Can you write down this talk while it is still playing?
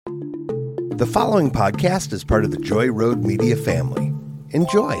The following podcast is part of the Joy Road Media family.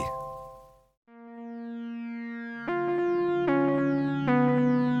 Enjoy.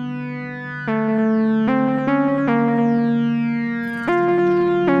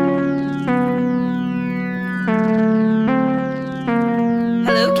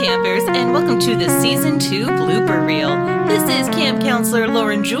 Hello, campers, and welcome to the Season 2 blooper reel. This is Camp Counselor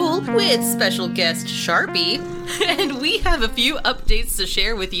Lauren Jewell with special guest Sharpie, and we have a few updates to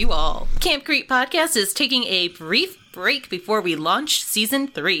share with you all. Camp Creep Podcast is taking a brief break before we launch Season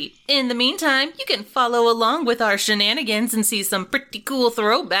 3. In the meantime, you can follow along with our shenanigans and see some pretty cool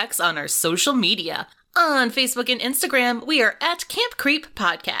throwbacks on our social media. On Facebook and Instagram, we are at Camp Creep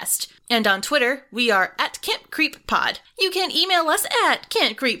Podcast. And on Twitter, we are at Camp Creep Pod. You can email us at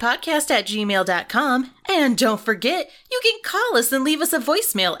campcreeppodcast@gmail.com. And don't forget, you can call us and leave us a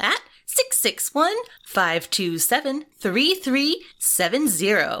voicemail at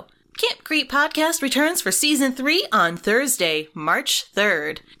 661-527-3370. Camp Creep Podcast returns for Season 3 on Thursday, March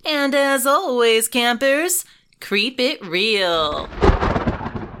 3rd. And as always, campers, creep it real.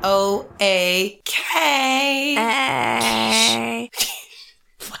 O-A-K.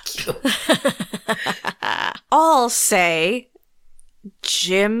 Fuck you. I'll say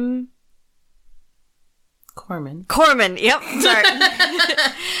Jim Corman. Yep, sorry.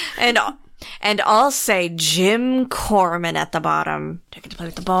 and I'll say Jim Corman at the bottom. I get to play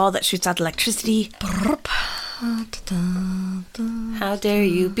with the ball that shoots out electricity. How dare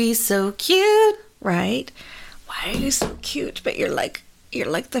you be so cute? Right? Why are you so cute? But you're like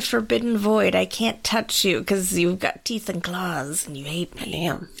the forbidden void. I can't touch you because you've got teeth and claws and you hate me.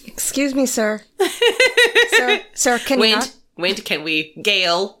 Damn. Excuse me, sir. Sir, can you not? Wait, can we?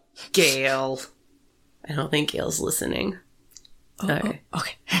 Gail. I don't think Gail's listening. Okay.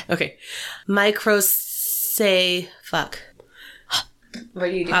 Okay. Fuck. What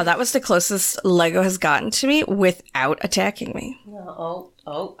do you do? Wow, that was the closest Lego has gotten to me without attacking me. Oh.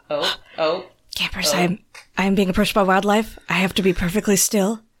 Campers, I am being approached by wildlife. I have to be perfectly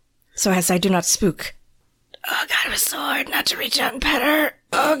still, so as I do not spook. Oh God, it was so hard not to reach out and pet her.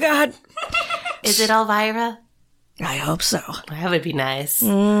 Oh God. Is it Elvira? I hope so. That would be nice.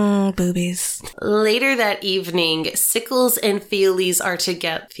 Boobies. Later that evening, Sickles and Feelies are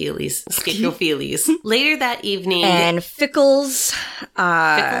together. Feelies. Later that evening. And Fickles.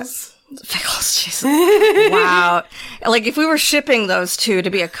 Fickles, Jesus. Wow. Like, if we were shipping those two to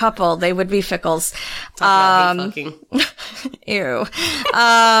be a couple, they would be Fickles. Fucking. Ew.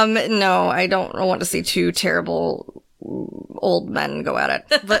 No, I don't want to see two terrible old men go at it.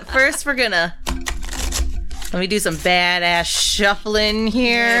 But first, let me do some badass shuffling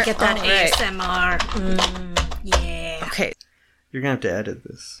here. Get that All right. ASMR. Yeah. Okay. You're gonna have to edit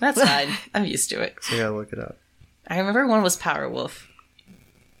this. That's fine. I'm used to it. So I gotta look it up. I remember one was Powerwolf.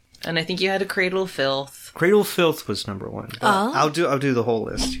 And I think you had a Cradle of Filth. Cradle of Filth was number one. I'll do the whole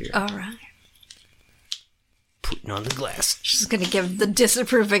list here. All right. Putting on the glasses. She's gonna give the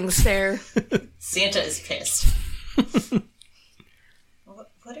disapproving stare. Santa is pissed.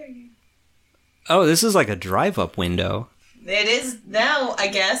 What are you? Oh, this is like a drive-up window. It is now, I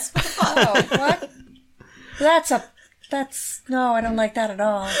guess. Oh, what? No, I don't like that at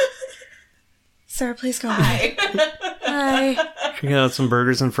all. Sir, please go away. Hi. You got some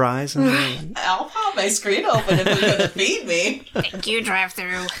burgers and fries? I'll pop my screen open if you're going to feed me. Thank you,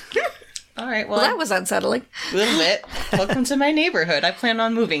 drive-through. All right, Well, that was unsettling. a little bit. Welcome to my neighborhood. I plan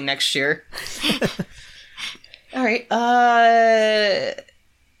on moving next year. All right,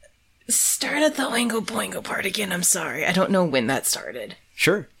 start at the Oingo Boingo part again. I'm sorry. I don't know when that started.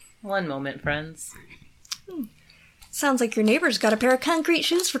 Sure. One moment, friends. Sounds like your neighbor's got a pair of concrete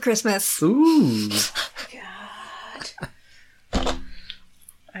shoes for Christmas. Ooh.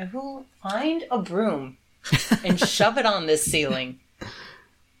 I will find a broom and shove it on this ceiling.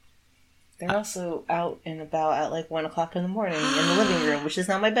 They're also out and about at like 1 o'clock in the morning in the living room, which is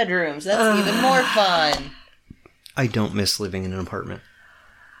not my bedroom, so that's even more fun. I don't miss living in an apartment.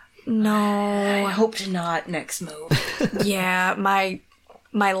 No. I hope to not next move. Yeah, my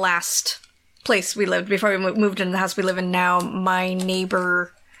last place we lived, before we moved into the house we live in now, my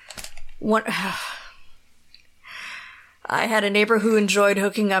neighbor... I had a neighbor who enjoyed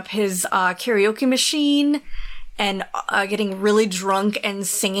hooking up his karaoke machine and getting really drunk and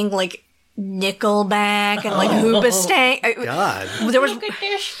singing like Nickelback and like Hoobastank. God. There was Look at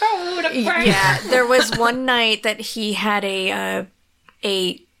this photograph. Yeah, there was one night that he had a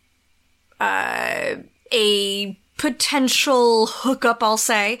potential hookup, I'll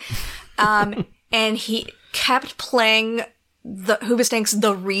say, and he kept playing the Hoobastank's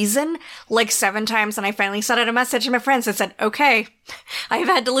The Reason like 7 times, and I finally sent out a message to my friends that said, okay, I've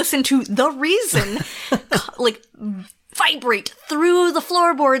had to listen to The Reason like vibrate through the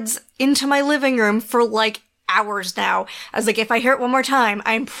floorboards into my living room for like hours now. I was like, if I hear it one more time,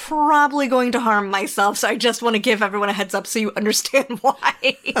 I'm probably going to harm myself, so I just want to give everyone a heads up so you understand why.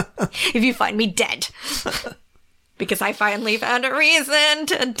 If you find me dead. Because I finally found a reason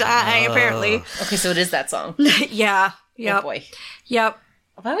to die, apparently. Okay, so it is that song. Yeah. Yep. Oh boy. Yep.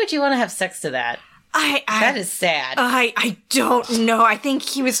 Why would you want to have sex to that? That is sad. I don't know. I think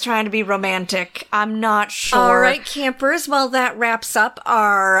he was trying to be romantic. I'm not sure. All right, campers. Well, that wraps up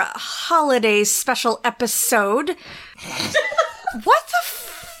our holiday special episode. What the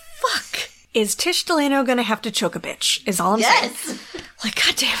fuck? Is Tish Delano gonna have to choke a bitch? Is all I'm saying. Like,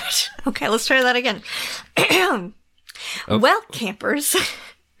 god damn it. Okay, let's try that again. Well, campers.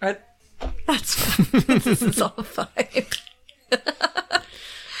 That's fine. This is all fine.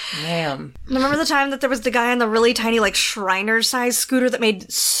 Ma'am. Remember the time that there was the guy on the really tiny, like, Shriner-sized scooter that made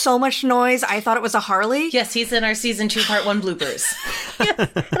so much noise? I thought it was a Harley. Yes, he's in our season 2 part 1 bloopers. Yeah. And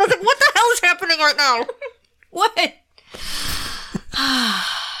I was like, what the hell is happening right now? What?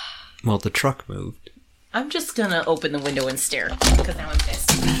 Well, the truck moved. I'm just gonna open the window and stare, because now I'm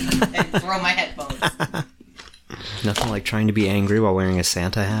pissed. And throw my headphones. Nothing like trying to be angry while wearing a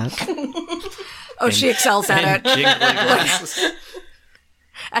Santa hat. Oh, she excels at it. Jingling glasses.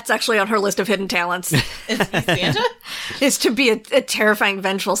 That's actually on her list of hidden talents. Is he Santa? Is to be a terrifying,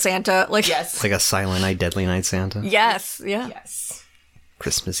 vengeful Santa. Like, Yes. Like a Silent Night, Deadly Night Santa. Yes, yeah. Yes.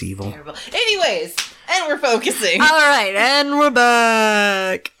 Christmas Evil. Terrible. Anyways, and we're focusing. All right, and we're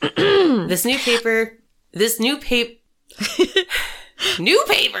back. This new paper. New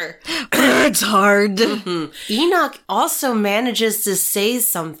paper. It's hard. Enoch also manages to say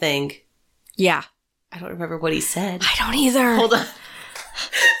something. Yeah. I don't remember what he said. I don't either. Hold on.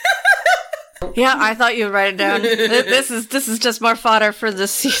 Yeah, I thought you would write it down. This is just more fodder for the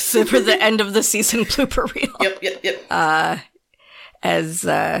season, for the end of the season blooper reel. Yep. As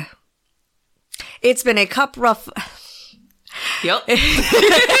it's been a cup rough. Yep.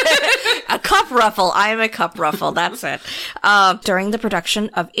 A cup ruffle. I am a cup ruffle. That's it. During the production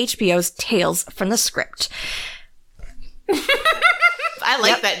of HBO's Tales from the Script. I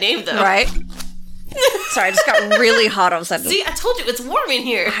like that name though. Right? Sorry, I just got really hot all of a sudden. See, I told you it's warm in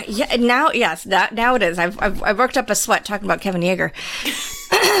here. Yeah, now, yes, now it is. I've worked up a sweat talking about Kevin Yeager.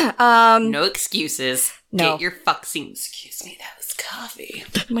 No excuses. No. Get your fucking. Excuse me, that was coffee.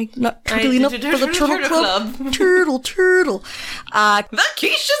 Not turtly enough for the Turtle Club. Turtle. The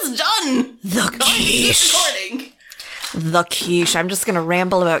quiche is done. The quiche. Recording. The quiche. I'm just gonna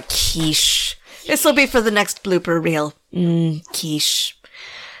ramble about quiche. This will be for the next blooper reel. Quiche.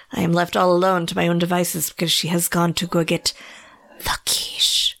 I am left all alone to my own devices because she has gone to go get the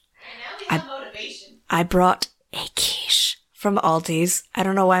quiche. I brought a quiche from Aldi's. I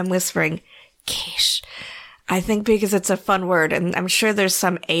don't know why I'm whispering quiche. I think because it's a fun word, and I'm sure there's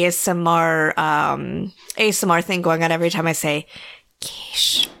some ASMR thing going on every time I say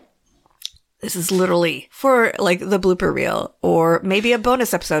quiche. This is literally for like the blooper reel, or maybe a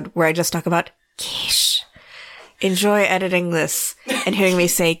bonus episode where I just talk about quiche. Enjoy editing this and hearing me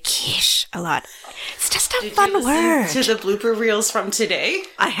say quiche a lot. It's just a fun word. To the blooper reels from today?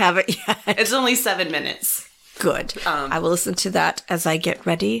 I haven't yet. It's only 7 minutes. Good. I will listen to that as I get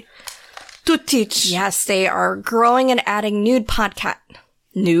ready to teach. Yes, they are growing and adding nude podcasting.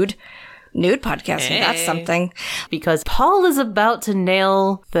 Hey. That's something. Because Paul is about to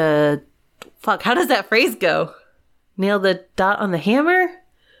nail the... Fuck, how does that phrase go? Nail the dot on the hammer?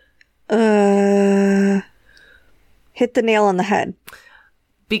 Hit the nail on the head.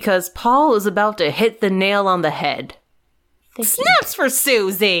 Because Paul is about to hit the nail on the head. Snaps for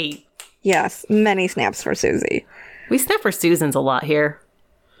Susie! Yes, many snaps for Susie. We snap for Susans a lot here.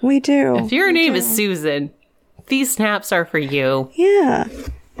 We do. If your name is Susan, these snaps are for you. Yeah.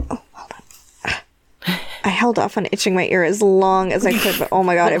 Oh, hold on. I held off on itching my ear as long as I could, but oh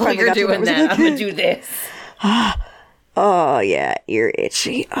my god, if you're doing that, I'm gonna do this. Oh yeah, ear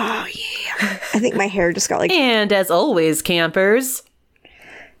itchy. Oh yeah. I think my hair just got like... And as always, campers,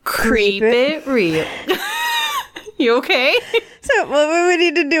 creep it real. You okay? So we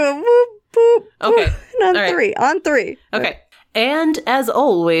need to do a whoop, boop, okay. Boop, on right. three. On three. Okay. And as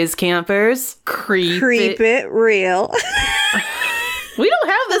always, campers, creep it real. We don't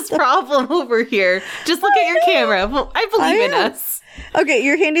have this problem over here. Just look at your camera. I believe in us. Okay,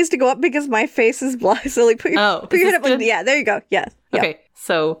 your hand needs to go up because my face is blind. So like put your head up. Yeah, there you go. Yes. Okay.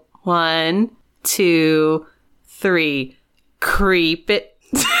 So 1, 2, 3. Creep it.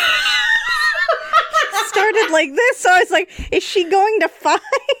 Start started like this, so I was like, is she going to 5?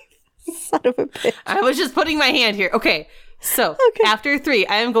 Son of a bitch. I was just putting my hand here. Okay. So, after 3,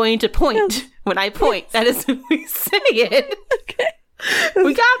 I am going to point. When I point, that is when we say it. Okay.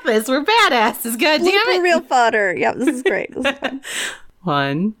 We got this. We're badasses. God damn Blooper it. reel fodder. Yep, this is great. This is fun.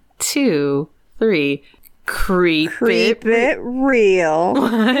 1, 2, 3. Creep it real.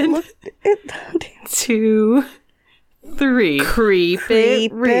 1, 2, 3. Creep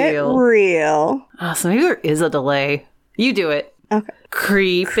it real. Oh, so maybe there is a delay. You do it. Okay.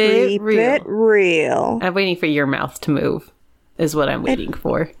 Creep it real. I'm waiting for your mouth to move, is what I'm waiting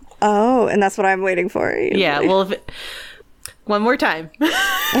for. Oh, and that's what I'm waiting for. Usually. Yeah, well, one more time.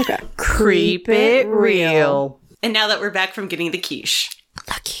 Okay. Creep it real. And now that we're back from getting the quiche.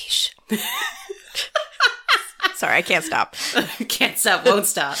 La quiche. Sorry, I can't stop. Can't stop, won't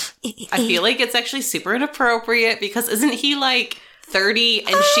stop. I feel like it's actually super inappropriate because isn't he like 30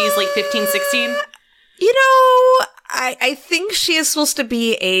 and she's like 15, 16? You know, I think she is supposed to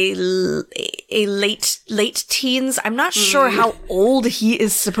be a late teens. I'm not sure how old he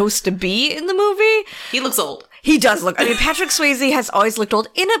is supposed to be in the movie. He looks old. He does look. I mean, Patrick Swayze has always looked old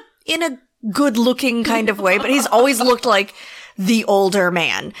in a good looking kind of way, but he's always looked like the older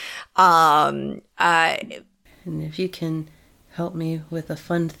man. And if you can help me with a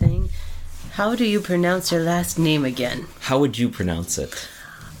fun thing, how do you pronounce your last name again? How would you pronounce it?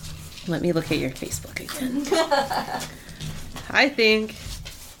 Let me look at your Facebook again. I think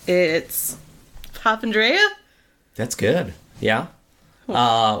it's Papandrea. That's good. Yeah.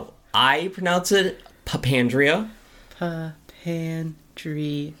 I pronounce it Papandrea.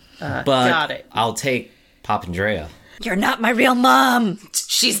 Papandrea. But got it. I'll take Papandrea. You're not my real mom.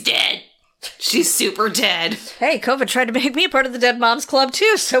 She's dead. She's super dead. Hey, COVID tried to make me a part of the Dead Moms Club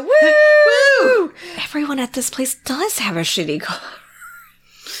too, so woo! Woo! Everyone at this place does have a shitty car.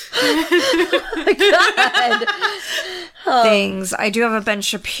 Oh my God. Things. I do have a Ben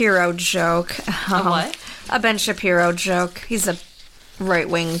Shapiro joke. A what? A Ben Shapiro joke. He's a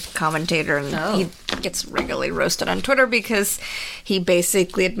right-wing commentator, and he gets regularly roasted on Twitter because he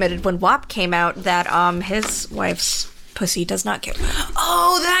basically admitted when WAP came out that his wife's pussy does not count.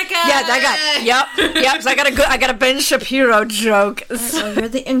 Oh, that guy! Yeah, that guy. Yep. So I got a Ben Shapiro joke. So you're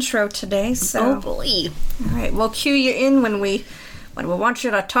the intro today. So. Oh boy! All right, we'll cue you in when we want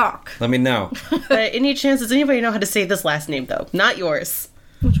you to talk. Let me know. Any chance? Does anybody know how to say this last name though? Not yours.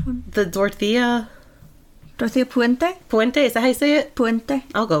 Which one? The Dorothea Puente? Puente. Is that how you say it? Puente.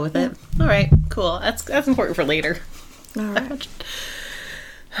 I'll go with it. All right, cool. That's important for later. All right.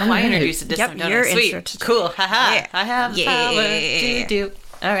 I introduced it this time, don't your I? Sweet. intro today. Cool. Haha. Yeah. I have Yeah. power. Do.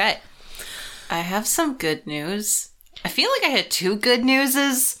 All right. I have some good news. I feel like I had 2 good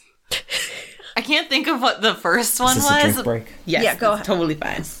newses. I can't think of what the first one Is this a was. drink break? Yes, Yeah, go it's ahead. totally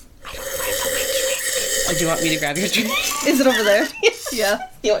fine. Oh, do you want me to grab your drink? Is it over there? Yeah.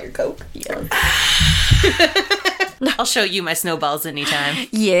 You want your Coke? Yeah. I'll show you my snowballs anytime.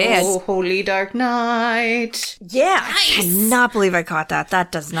 Yes. Oh, holy dark night. Yeah. Nice. I cannot believe I caught that.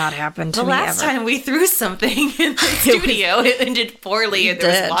 That does not happen to The me last ever. time we threw something in the studio, it ended poorly and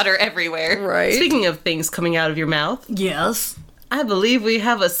there did. was water everywhere. Right. Speaking of things coming out of your mouth, Yes. I believe we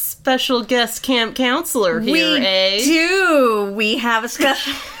have a special guest camp counselor here, eh? We do. We have a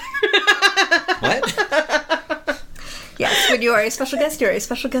special... What? Yes, when you are a special guest, you're a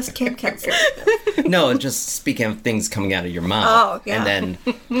special guest camp counselor. No, just speaking of things coming out of your mouth. Oh, yeah. And then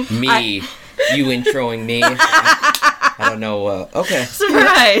you introing me. I don't know. Okay.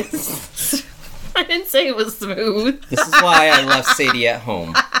 Surprise! I didn't say it was smooth. This is why I left Sadie at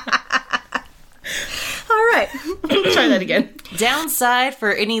home. All right. Try that again. Downside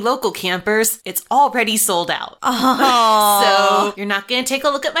for any local campers, it's already sold out. Oh. So you're not going to take a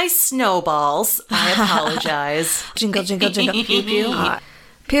look at my snowballs. I apologize. Jingle, jingle, jingle. Pew, pew.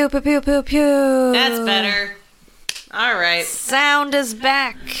 Pew, pew, pew, pew, pew. That's better. All right. Sound is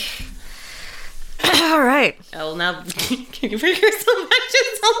back. All right. Oh, now can you bring yourself back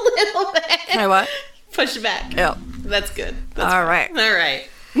just a little bit? Hey, what? Push it back. Yep. That's good. That's All right. All right.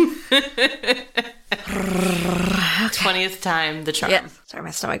 20th time the charm. Yeah. Sorry,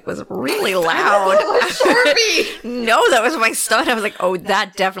 my stomach was really loud. No, that was my stomach. I was like, oh,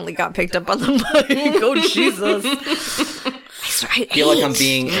 that definitely got picked up on the mic. Oh, Jesus. My That's right. I feel like I'm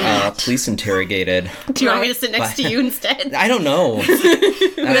being police interrogated. Do you want me to sit next to you instead? I don't know. Would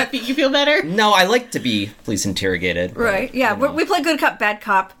that make you feel better? No, I like to be police interrogated. Right, yeah. We play good cop, bad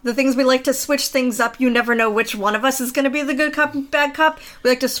cop. The things we like to switch things up. You never know which one of us is going to be the good cop and bad cop. We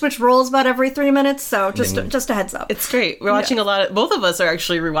like to switch roles about every 3 minutes, so just a heads up. It's great. We're watching a lot of... Both of us are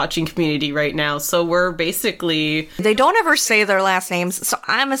actually rewatching Community right now, so we're basically... They don't ever say their last names, so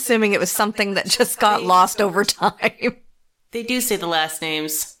I'm assuming it was something that just got lost over time. They do say the last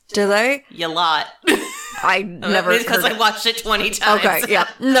names. Do they? A lot. I never Because heard I it. watched it 20 times. Okay, yeah,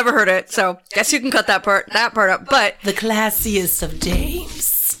 never heard it, so guess you can cut that part up, but... The classiest of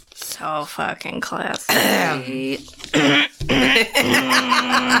dames. So fucking classy.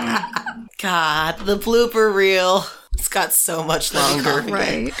 God, the blooper reel. It's got so much longer.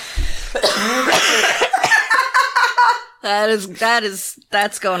 Right.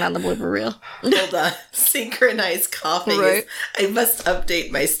 That's going on the blooper reel. Hold on. Synchronized coughing. Right. I must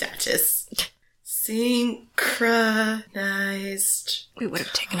update my status. Synchronized. We would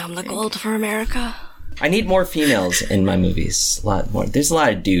have taken home the gold for America. I need more females in my movies. A lot more. There's a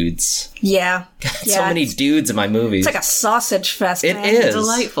lot of dudes. Yeah. So many dudes in my movies. It's like a sausage fest. It man. is.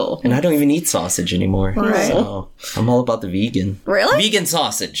 Delightful. And I don't even eat sausage anymore. Right. So I'm all about the vegan. Really? Vegan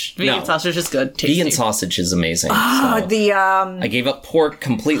sausage. Vegan sausage is good. Tasty. Vegan sausage is amazing. Oh, so. I gave up pork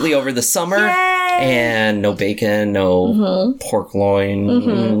completely over the summer. Yay! And no bacon, no pork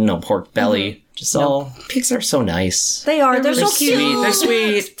loin, no pork belly. Just all pigs are so nice. They are. They're so sweet. cute. They're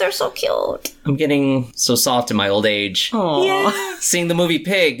sweet. They're so cute. I'm getting so soft in my old age. Aww. Yeah. Seeing the movie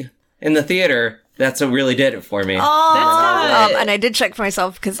Pig in the theater, that's what really did it for me. That's good. And I did check for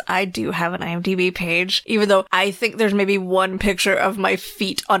myself because I do have an IMDb page, even though I think there's maybe one picture of my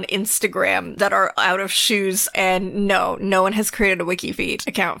feet on Instagram that are out of shoes, and no one has created a WikiFeet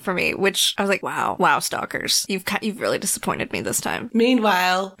account for me, which I was like, wow, stalkers. You've really disappointed me this time.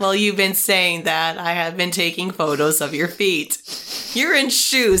 Meanwhile, while you've been saying that, I have been taking photos of your feet. You're in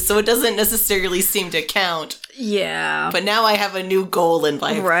shoes, so it doesn't necessarily seem to count. Yeah. But now I have a new goal in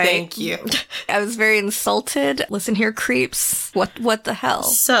life. Right. Thank you. I was very insulted. Listen here, creeps. What the hell?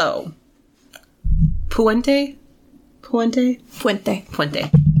 So, Puente? Puente.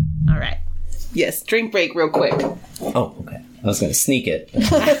 Puente. All right. Yes, drink break real quick. Oh, okay. I was going to sneak it.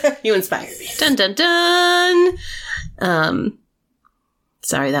 You inspired me. Dun, dun, dun.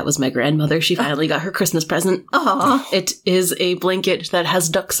 Sorry, that was my grandmother. She finally got her Christmas present. Aw. It is a blanket that has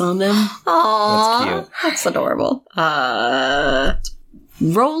ducks on them. Aw. That's cute. That's adorable.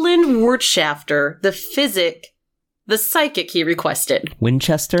 Roland Wirtschafter, the psychic he requested.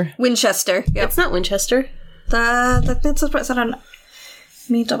 Winchester? Winchester. Yep. It's not Winchester. That's a present on... Let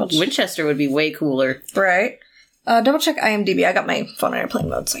me double check. Winchester would be way cooler. Right. Double check IMDb. I got my phone on airplane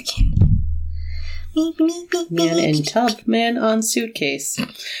mode, so I can't. Man in tub, man on suitcase.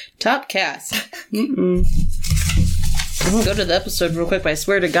 Top cast. I'm gonna go to the episode real quick, but I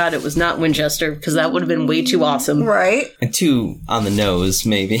swear to God it was not Winchester, because that would have been way too awesome. Right. And too on the nose,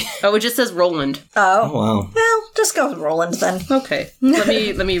 maybe. Oh, it just says Roland. Oh. Oh, wow. Well, just go with Roland then. Okay. Let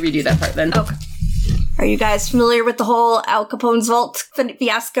me redo that part then. Okay. Are you guys familiar with the whole Al Capone's vault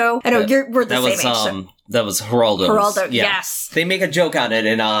fiasco? I know we're the same age. So. That was Geraldo's. Geraldo, Yeah. yes. They make a joke on it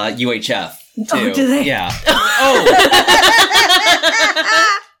in UHF, too. Oh, do they? Yeah. Oh!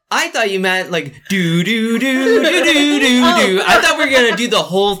 I thought you meant like do do do do do do do. I thought we were gonna do the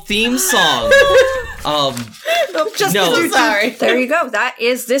whole theme song. Just no. Sorry. There you go. That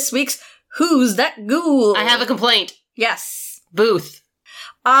is this week's Who's That Ghoul? I have a complaint. Yes. Booth.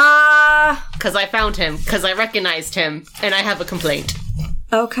 Because I found him, because I recognized him, and I have a complaint.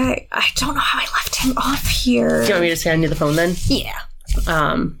 Okay. I don't know how I left him off here. Do you want me to hand you the phone then? Yeah.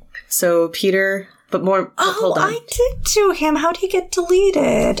 So Peter, but more. Hold on. I did to him. How'd he get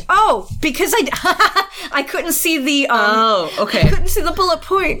deleted? Oh, because I couldn't see the okay. I couldn't see the bullet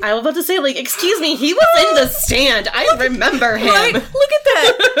point. I was about to say, like, excuse me, he was in the stand. I remember him. Right? Look at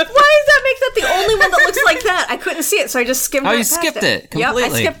that. Why does that make that the only one that looks like that? I couldn't see it, so I just skimmed Oh, right you past skipped it completely.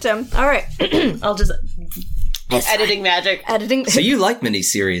 Yep, I skipped him. All right. I'll just editing magic. Editing. So you like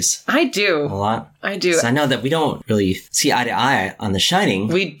miniseries I a do. lot? I do. So I know that we don't really see eye to eye on The Shining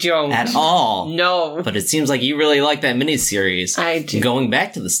We don't. at all. No. But it seems like you really like that miniseries. I do. Going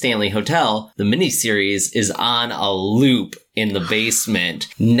back to the Stanley Hotel, the miniseries is on a loop in the basement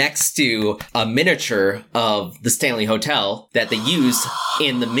next to a miniature of the Stanley Hotel that they used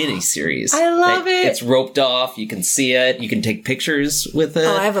in the miniseries. I love it. It's roped off. You can see it. You can take pictures with it.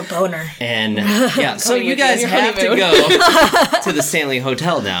 Oh, I have a boner. And yeah, so Coming you with you on guys your have to honeymoon. go to the Stanley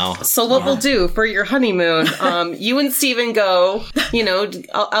Hotel now. So what we'll do for your honeymoon. You and Steven go,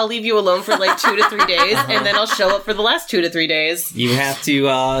 I'll leave you alone for like 2 to 3 days, and then I'll show up for the last 2 to 3 days. You have to,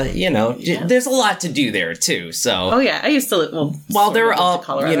 there's a lot to do there, too, so... Oh, yeah, I used to live... while they're up,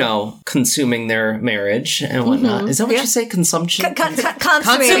 consuming their marriage and whatnot. Is that what you say? Consumption?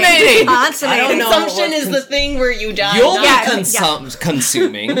 Consummating. I don't know. Consumption is the thing where you die. You'll be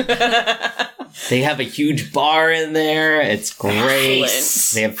consuming. They have a huge bar in there. It's great.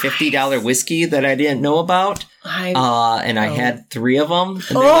 Nice. They have $50 whiskey that I didn't know about. And I had 3 of them. And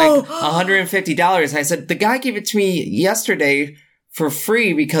they're like $150. I said, the guy gave it to me yesterday for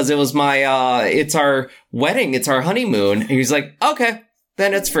free because it was it's our wedding. It's our honeymoon. And he's like, okay,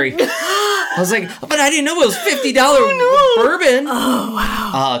 then it's free. I was like, but I didn't know it was $50 bourbon. Oh,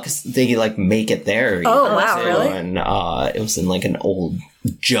 wow. Because they, make it there. Wow, really? And it was in, an old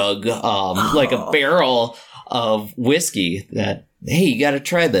jug, like a barrel of whiskey that, hey, you gotta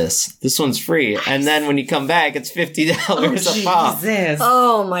try this. This one's free. And then when you come back, it's $50 a pop.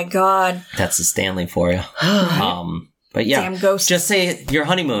 Oh, my God. That's the Stanley for you. But yeah, damn ghost. Just say your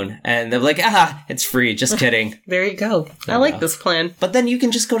honeymoon, and they're like, it's free. Just kidding. There you go. I like this plan. But then you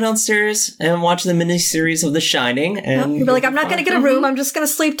can just go downstairs and watch the miniseries of The Shining, and you'll be like, I'm not going to get a room. I'm just going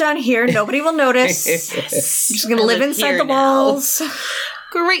to sleep down here. Nobody will notice. I'm just going to live inside the walls.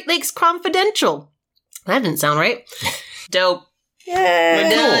 Great Lakes Confidential. That didn't sound right. Dope. Yay! We're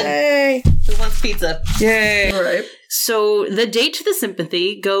done. Yay. Who wants pizza? Yay! All right. So the date to the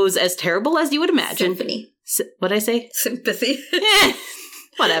Sympathy goes as terrible as you would imagine. Symphony. What'd I say? Sympathy.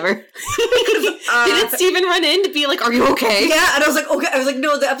 Whatever. Didn't Steven run in to be like, are you okay? Yeah, and I was like, okay. I was like,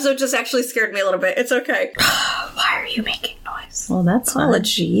 no, the episode just actually scared me a little bit. It's okay. Why are you making noise? Well, that's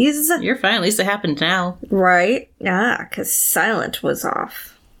apologies. You're fine. At least it happened now. Right? Yeah, because silent was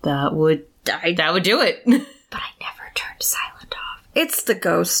off. That would do it. But I never turned silent off. It's the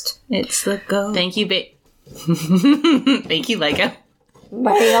ghost. It's the ghost. Thank you, Thank you, Lego.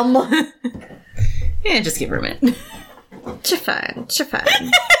 Bam. Yeah, just give her a minute. Chiffon.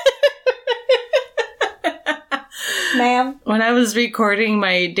 Ma'am. When I was recording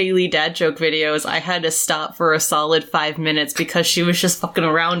my daily dad joke videos, I had to stop for a solid 5 minutes because she was just fucking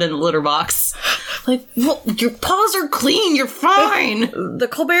around in the litter box. Like, well, your paws are clean, you're fine! The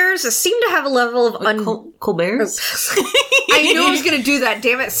Colberts seem to have a level of Colberts? I knew I was gonna do that,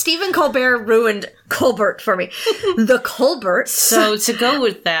 damn it. Stephen Colbert ruined Colbert for me. The Colberts. So to go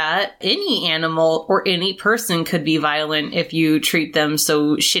with that, any animal or any person could be violent if you treat them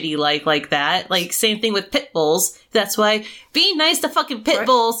so shitty like that. Like, same thing with pit bulls. That's why be nice to fucking pit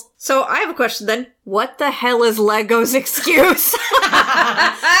bulls. So I have a question then. What the hell is Lego's excuse?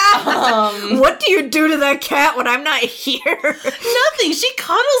 What do you do to that cat when I'm not here? Nothing. She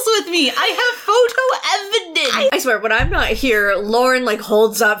cuddles with me. I have photo evidence. I swear, when I'm not here, Lauren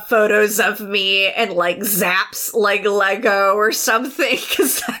holds up photos of me and zaps Lego or something.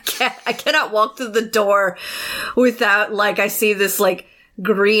 Because I cannot walk through the door without I see this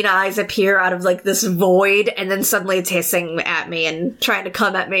green eyes appear out of this void, and then suddenly it's hissing at me and trying to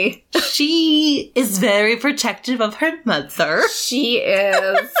come at me. She is very protective of her mother. She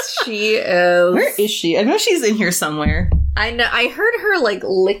is. She is. Where is she? I know she's in here somewhere. I know. I heard her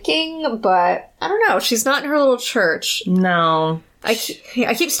licking, but I don't know. She's not in her little church. No. I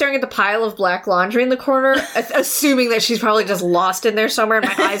keep staring at the pile of black laundry in the corner, assuming that she's probably just lost in there somewhere and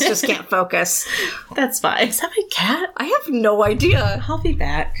my eyes just can't focus. That's fine. Is that my cat? I have no idea. I'll be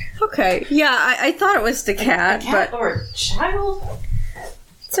back. Okay. Yeah, I thought it was the cat, but... Or a child?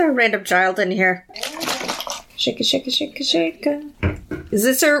 It's a random child in here. Shake it. Is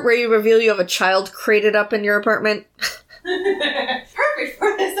this where you reveal you have a child crated up in your apartment? Perfect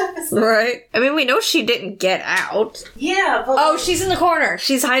for this episode. Right. I mean, we know she didn't get out. Yeah, but... Oh, she's in the corner.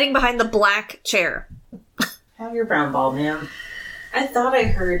 She's hiding behind the black chair. Have your brown ball, ma'am. I thought I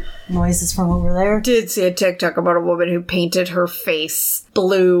heard noises from over there. Did see a TikTok about a woman who painted her face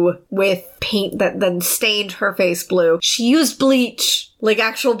blue with paint that then stained her face blue. She used bleach.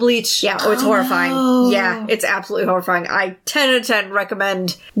 Actual bleach. Yeah, it's horrifying. No. Yeah, it's absolutely horrifying. I 10 out of 10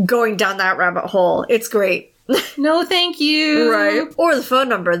 recommend going down that rabbit hole. It's great. No, thank you. Right. Or the phone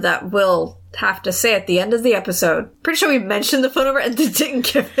number that we'll have to say at the end of the episode. Pretty sure we mentioned the phone number and then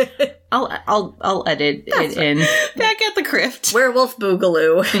didn't give it. I'll edit it in. Back at the crypt. Werewolf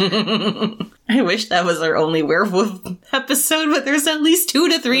Boogaloo. I wish that was our only werewolf episode, but there's at least 2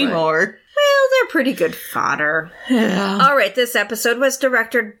 to 3 more. Well, they're pretty good fodder. Yeah. All right, this episode was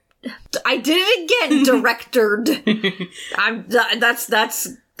directed. I did it again. Directed.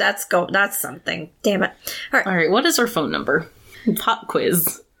 That's something. Damn it. All right. What is our phone number? Pop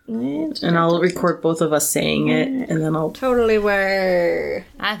quiz. And I'll record both of us saying it, and then I'll... Totally were.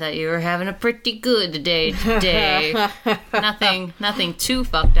 I thought you were having a pretty good day today. Nothing too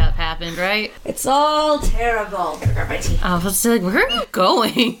fucked up happened, right? It's all terrible. Gotta grab my tea. I was like, where are you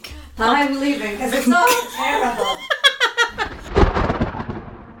going? I'm leaving because it's all terrible.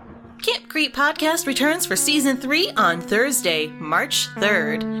 Camp Creep Podcast returns for Season 3 on Thursday, March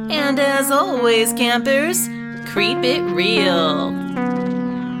 3rd. And as always, campers, creep it real.